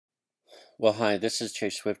Well, hi, this is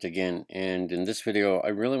Chase Swift again, and in this video, I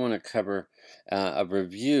really want to cover a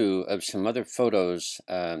review of some other photos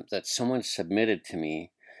that someone submitted to me,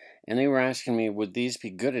 and they were asking me, would these be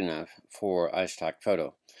good enough for iStock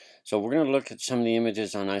Photo? So we're going to look at some of the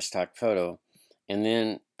images on iStock Photo, and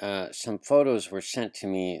then some photos were sent to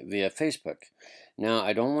me via Facebook. Now,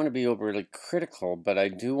 I don't want to be overly critical, but I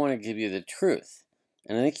do want to give you the truth,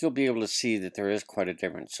 and I think you'll be able to see that there is quite a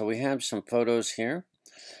difference. So we have some photos here.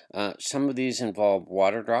 Some of these involve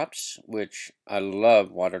water drops, which I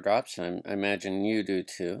love water drops, and I imagine you do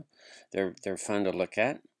too. They're fun to look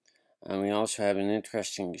at. We also have an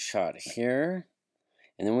interesting shot here,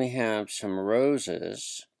 and then we have some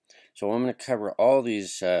roses. So I'm going to cover all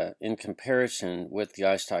these in comparison with the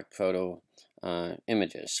iStock photo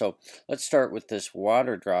images. So let's start with this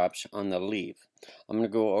water drops on the leaf. I'm going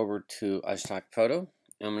to go over to iStock photo.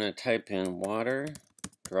 I'm going to type in water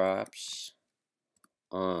drops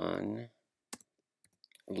on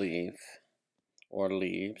leaf or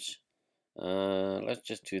leaves. Let's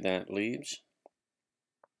just do that, leaves.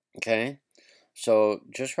 Okay, so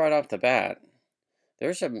just right off the bat,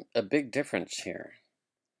 there's a big difference here.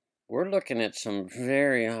 We're looking at some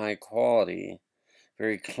very high quality,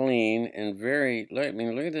 very clean, and very, I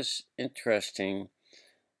mean, look at this interesting.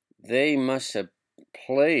 They must have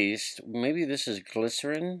placed, maybe this is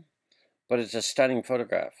glycerin, but it's a stunning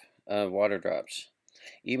photograph of water drops.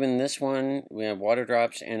 Even this one, we have water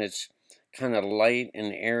drops, and it's kind of light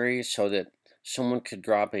and airy so that someone could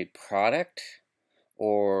drop a product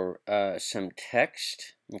or some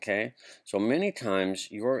text. Okay, so many times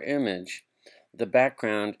your image, the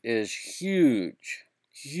background is huge.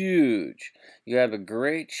 You have a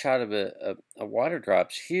great shot of a water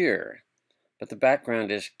drops here, but the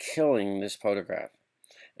background is killing this photograph.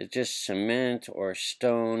 It's just cement or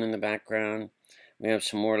stone in the background. We have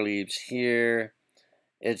some more leaves here.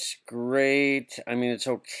 It's great. I mean, it's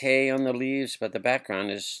okay on the leaves, but the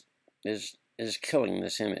background is killing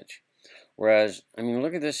this image. Whereas, I mean,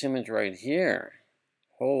 look at this image right here.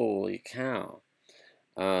 Holy cow.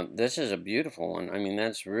 This is a beautiful one. I mean,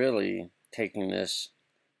 that's really taking this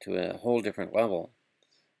to a whole different level.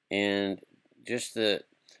 And just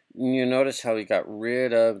you notice how he got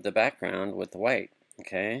rid of the background with the white,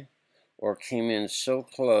 okay? Or came in so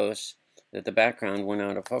close that the background went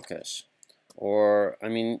out of focus. Or, I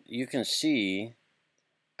mean, you can see,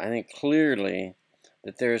 I think clearly,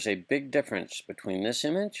 that there's a big difference between this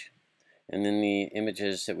image and then the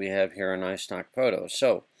images that we have here on iStock Photo.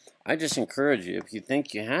 So, I just encourage you, if you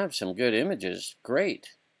think you have some good images, great.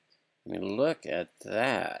 I mean, look at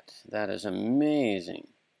that. That is amazing.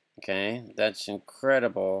 Okay, that's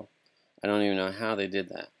incredible. I don't even know how they did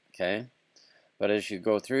that. Okay, but as you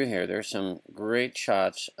go through here, there's some great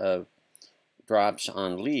shots of drops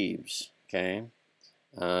on leaves. Okay,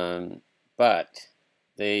 but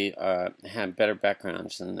they have better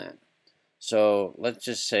backgrounds than that. So let's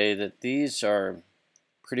just say that these are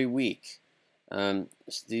pretty weak.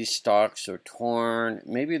 These stalks are torn.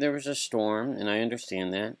 Maybe there was a storm, and I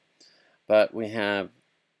understand that. But we have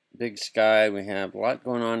big sky, we have a lot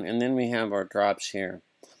going on, and then we have our drops here.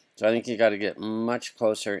 So I think you got to get much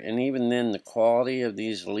closer, and even then the quality of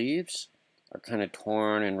these leaves are kind of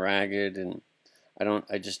torn and ragged, and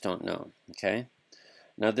I just don't know. Okay,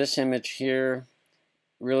 now this image here,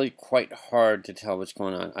 really quite hard to tell what's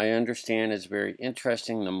going on. I understand it's very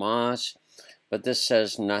interesting, the moss, but this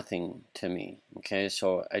says nothing to me. Okay,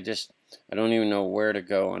 so I don't even know where to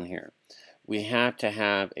go on here. We have to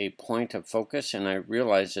have a point of focus, and I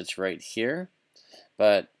realize it's right here,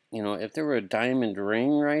 but you know, if there were a diamond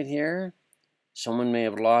ring right here, someone may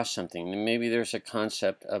have lost something. And maybe there's a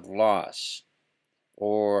concept of loss.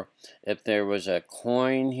 Or if there was a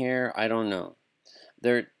coin here, I don't know.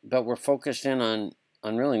 But we're focused in on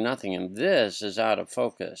really nothing, and this is out of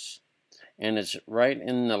focus. And it's right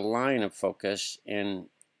in the line of focus, and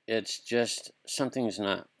it's just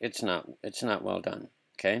it's not well done.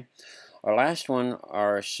 Okay? Our last one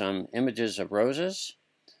are some images of roses.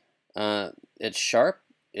 It's sharp.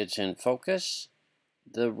 It's in focus.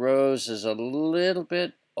 The rose is a little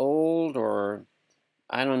bit old, or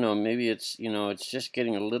I don't know, maybe it's, you know, it's just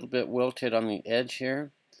getting a little bit wilted on the edge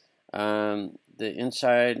here. The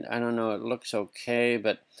inside, I don't know, it looks okay,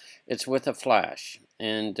 but it's with a flash.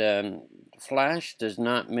 And flash does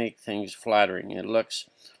not make things flattering. It looks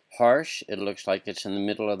harsh. It looks like it's in the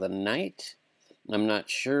middle of the night. I'm not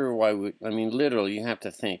sure why I mean, literally, you have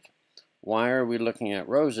to think, why are we looking at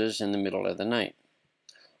roses in the middle of the night?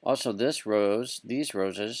 Also, these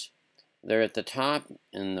roses, they're at the top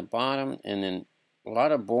and the bottom, and then a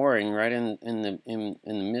lot of boring right in the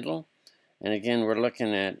middle. And again, we're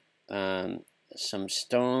looking at some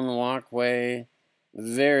stone walkway.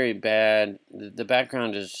 Very bad. The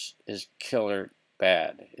background is killer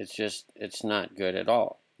bad. It's not good at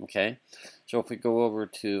all. Okay, so if we go over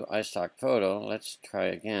to iStock photo, let's try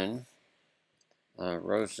again.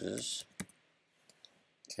 Roses.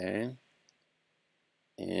 Okay,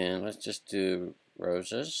 and let's just do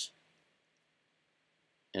roses.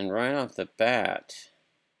 And right off the bat,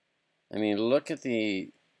 I mean, look at the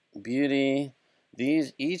beauty.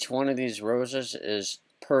 Each one of these roses is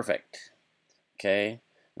perfect. Okay,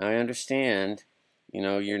 now I understand,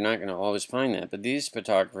 you're not going to always find that, but these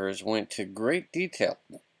photographers went to great detail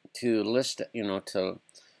to list, to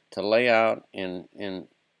lay out and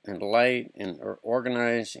light and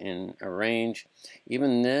organize and arrange.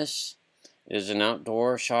 Even this is an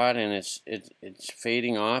outdoor shot, and it's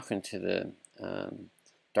fading off into the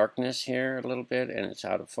darkness here a little bit, and it's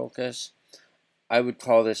out of focus. I would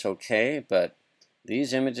call this okay, but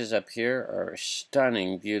these images up here are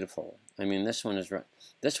stunning, beautiful. I mean, this one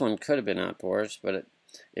could have been outdoors, but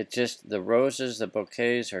it just, the roses, the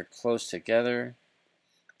bouquets are close together.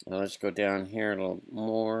 Now let's go down here a little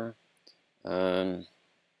more.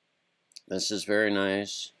 This is very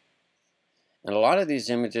nice. And a lot of these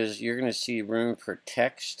images, you're going to see room for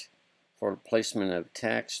text, for placement of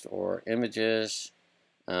text or images.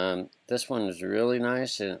 This one is really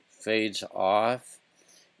nice, and it fades off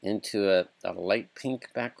into a light pink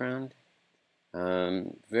background.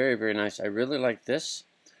 Very, very nice. I really like this,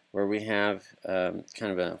 where we have kind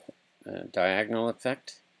of a diagonal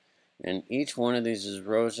effect. And each one of these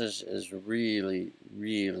roses is really,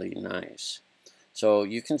 really nice. So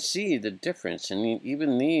you can see the difference. And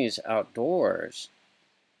even these outdoors,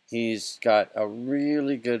 he's got a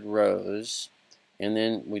really good rose. And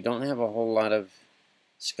then we don't have a whole lot of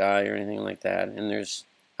sky or anything like that. And there's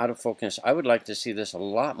out of focus. I would like to see this a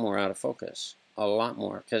lot more out of focus. A lot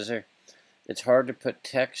more. Because it's hard to put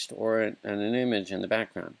text or an image in the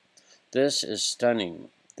background. This is stunning.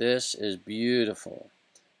 This is beautiful.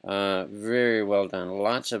 Very well done.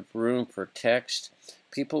 Lots of room for text.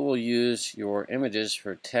 People will use your images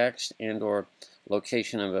for text and or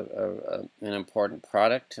location of an important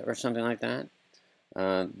product or something like that.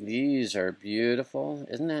 These are beautiful.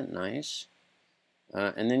 Isn't that nice?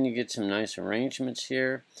 And then you get some nice arrangements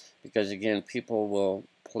here, because again, people will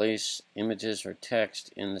place images or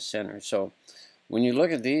text in the center. So when you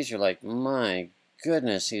look at these, you're like, my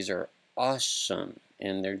goodness, these are awesome,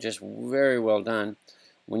 and they're just very well done.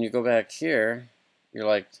 When you go back here, you're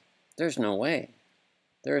like, there's no way.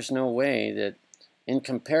 There's no way that, in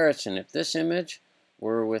comparison, if this image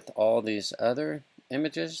were with all these other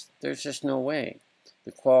images, there's just no way.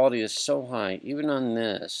 The quality is so high, even on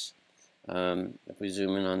this. If we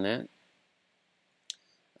zoom in on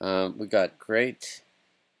that, we got great.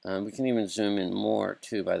 We can even zoom in more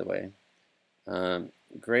too, by the way.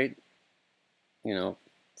 Great,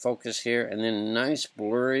 focus here, and then nice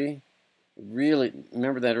blurry. Really,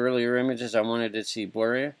 remember that earlier images I wanted to see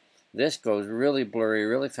blurrier? This goes really blurry,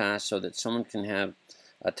 really fast, so that someone can have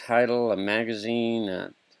a title, a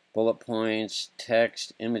magazine, bullet points,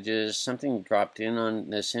 text, images, something dropped in on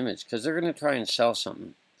this image, because they're going to try and sell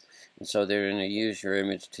something. And so they're going to use your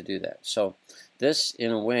image to do that. So this,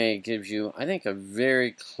 in a way, gives you, I think, a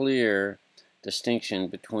very clear distinction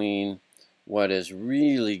between what is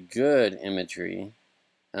really good imagery.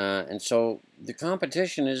 And so the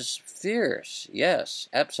competition is fierce. Yes,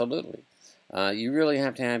 absolutely. You really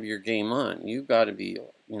have to have your game on. You've got to be,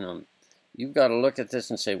 you've got to look at this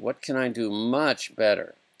and say, what can I do much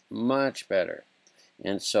better? Much better.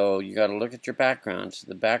 And so you got to look at your backgrounds.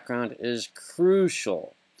 The background is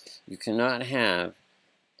crucial. You cannot have,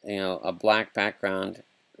 a black background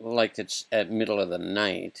like it's at middle of the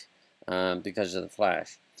night because of the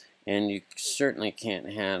flash. And you certainly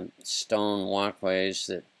can't have stone walkways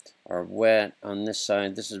that are wet on this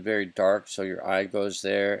side. This is very dark, so your eye goes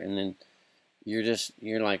there, and then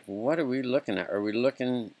you're like, what are we looking at? Are we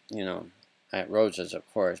looking, at roses,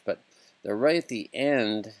 of course, but they're right at the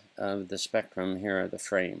end of the spectrum here of the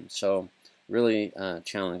frame. So really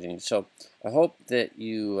challenging. So I hope that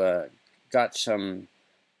you got some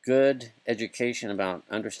good education about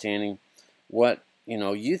understanding what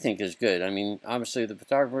you think is good. I mean, obviously the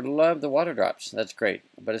photographer would love the water drops. That's great,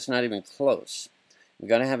 but it's not even close. We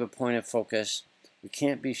got to have a point of focus. We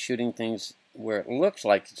can't be shooting things where it looks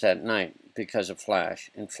like it's at night because of flash.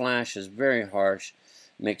 And flash is very harsh,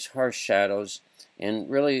 makes harsh shadows, and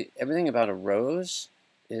really everything about a rose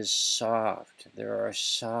is soft. There are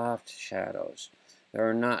soft shadows. There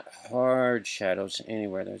are not hard shadows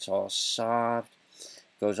anywhere. It's all soft.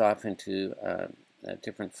 Goes off into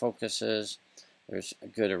different focuses. There's a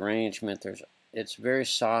good arrangement. It's very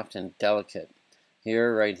soft and delicate.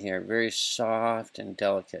 Here, right here, very soft and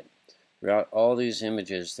delicate. Throughout all these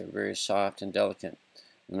images, they're very soft and delicate.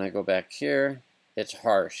 When I go back here, it's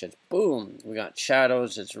harsh. It's boom. We got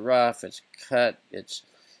shadows. It's rough. It's cut. It's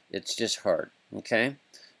just hard. Okay.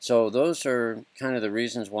 So those are kind of the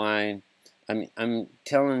reasons why I'm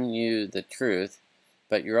telling you the truth,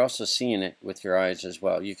 but you're also seeing it with your eyes as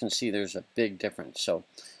well. You can see there's a big difference. So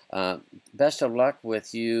best of luck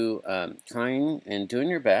with you trying and doing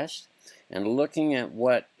your best and looking at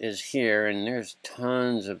what is here. And there's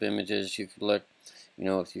tons of images you could look. You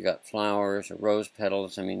know, if you got flowers or rose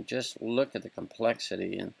petals, I mean, just look at the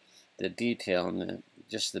complexity and the detail and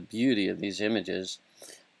just the beauty of these images.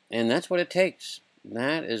 And that's what it takes.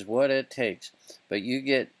 That is what it takes. But you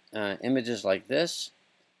get images like this,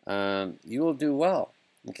 you will do well.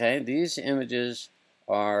 Okay, these images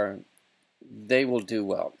they will do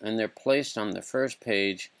well, and they're placed on the first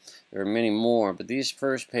page. There are many more, but these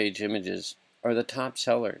first page images are the top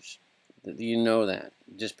sellers. You know that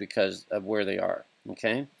just because of where they are.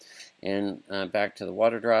 Okay, and back to the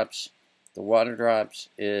water drops. The water drops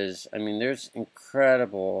is, I mean, there's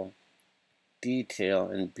incredible detail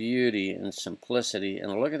and beauty and simplicity.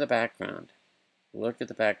 And look at the background. Look at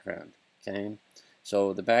the background. Okay,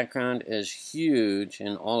 so the background is huge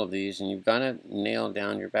in all of these, and you've got to nail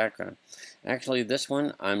down your background. Actually, this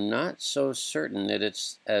one, I'm not so certain that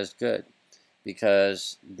it's as good,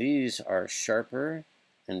 because these are sharper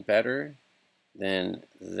and better than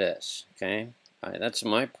this. Okay, that's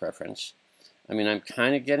my preference. I mean, I'm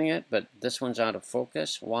kind of getting it, but this one's out of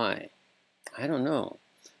focus. Why? I don't know.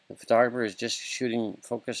 The photographer is just shooting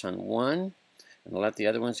focus on one and let the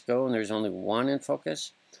other ones go, and there's only one in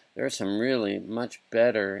focus. There are some really much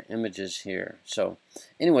better images here. So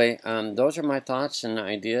anyway, those are my thoughts and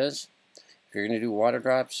ideas. If you're going to do water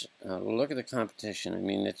drops, look at the competition. I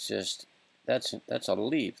mean, it's just, that's a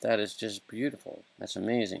leap. That is just beautiful. That's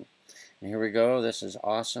amazing. And here we go. This is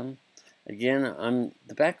awesome. Again,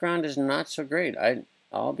 the background is not so great.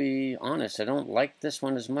 I'll be honest. I don't like this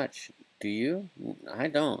one as much. Do you? I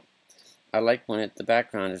don't. I like when the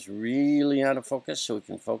background is really out of focus, so we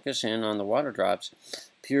can focus in on the water drops.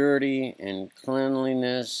 Purity and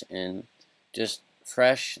cleanliness and just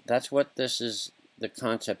fresh. That's what the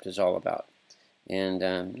concept is all about.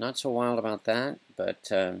 And not so wild about that, but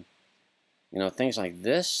you know, things like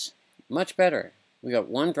this, much better. We got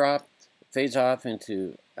one drop, fades off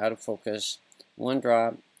into out of focus. One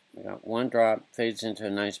drop, we got one drop, fades into a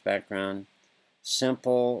nice background.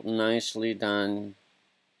 Simple, nicely done,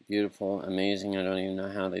 beautiful, amazing. I don't even know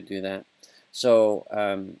how they do that. So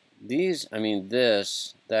these, I mean,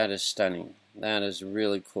 that is stunning. That is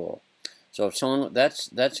really cool. So if someone, that's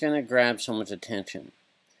going to grab someone's attention,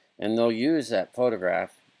 and they'll use that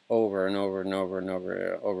photograph over and over and over and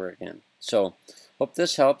over again. So hope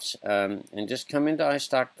this helps. And just come into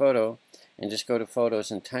iStock Photo and just go to Photos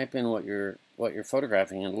and type in what you're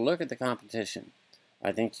photographing and look at the competition.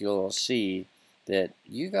 I think you'll see that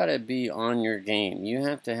you got to be on your game. You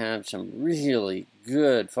have to have some really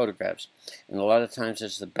good photographs, and a lot of times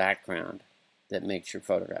it's the background that makes your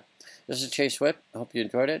photograph. This is Chase Whip. I hope you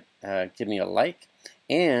enjoyed it. Give me a like,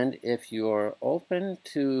 and if you're open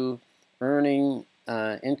to earning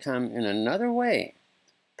income in another way,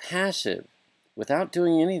 passive, without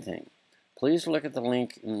doing anything, please look at the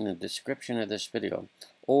link in the description of this video,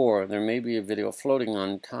 or there may be a video floating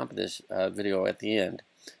on top of this video at the end.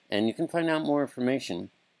 And you can find out more information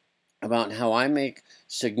about how I make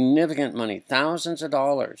significant money, thousands of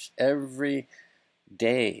dollars every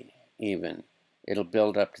day even. It'll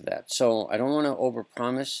build up to that. So I don't want to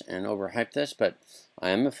overpromise and overhype this, but I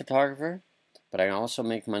am a photographer, but I also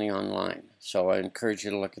make money online. So I encourage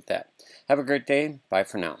you to look at that. Have a great day. Bye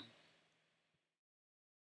for now.